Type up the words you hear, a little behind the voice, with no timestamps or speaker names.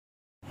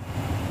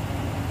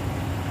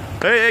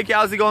Hey,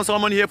 how's it going?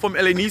 Solomon here from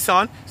LA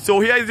Nissan. So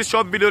here is the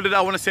short video that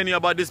I want to send you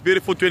about this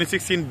beautiful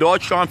 2016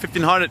 Dodge Ram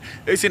 1500.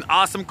 It's in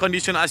awesome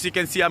condition. As you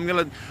can see, I'm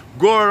gonna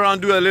go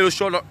around, do a little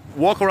short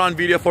walk around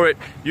video for it.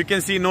 You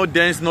can see no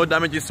dents, no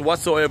damages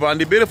whatsoever.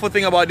 And the beautiful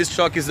thing about this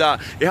truck is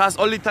that it has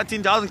only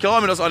 13,000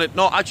 kilometers on it.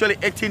 No, actually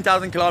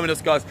 18,000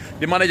 kilometers, because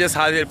the manager just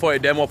has it for a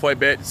demo for a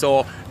bit,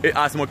 so it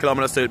has more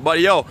kilometers to it.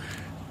 But yo,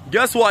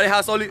 guess what? It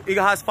has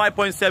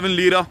 5.7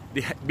 liter,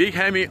 the big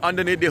Hemi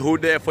underneath the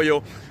hood there for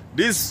you.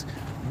 This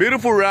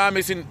beautiful Ram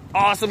is in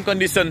awesome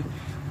condition.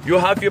 You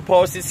have your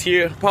power seats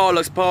here, power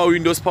locks, power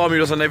windows, power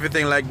mirrors, and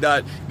everything like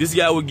that. This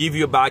guy will give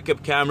you a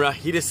backup camera,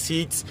 heated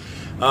seats,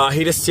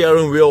 heated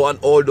steering wheel, and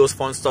all those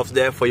fun stuff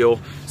there for you.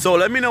 So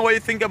let me know what you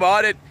think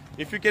about it.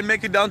 If you can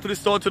make it down to the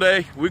store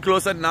today, we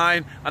close at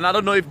 9. And I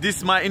don't know if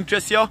this might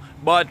interest you,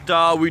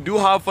 but we do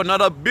have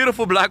another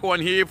beautiful black one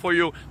here for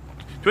you.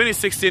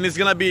 2016 is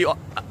gonna be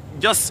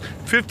just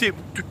 50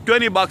 to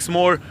 20 bucks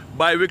more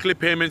bi-weekly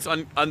payments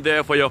on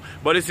there for you,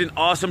 but it's in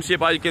awesome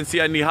shape, as you can see,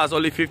 and it has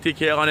only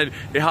 50k on it.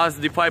 It has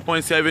the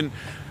 5.7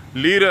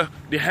 liter,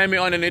 the Hemi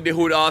underneath the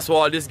hood as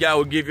well. This guy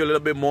will give you a little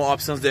bit more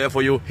options there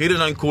for you,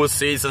 heated and cool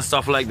seats and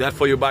stuff like that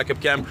for your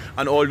backup cam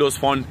and all those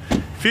fun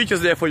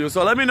features there for you.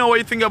 So let me know what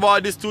you think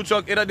about this two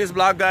truck, either this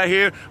black guy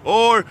here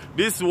or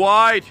this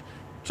white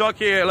truck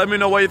here. Let me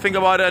know what you think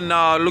about it,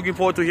 and looking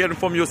forward to hearing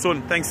from you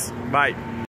soon. Thanks, bye.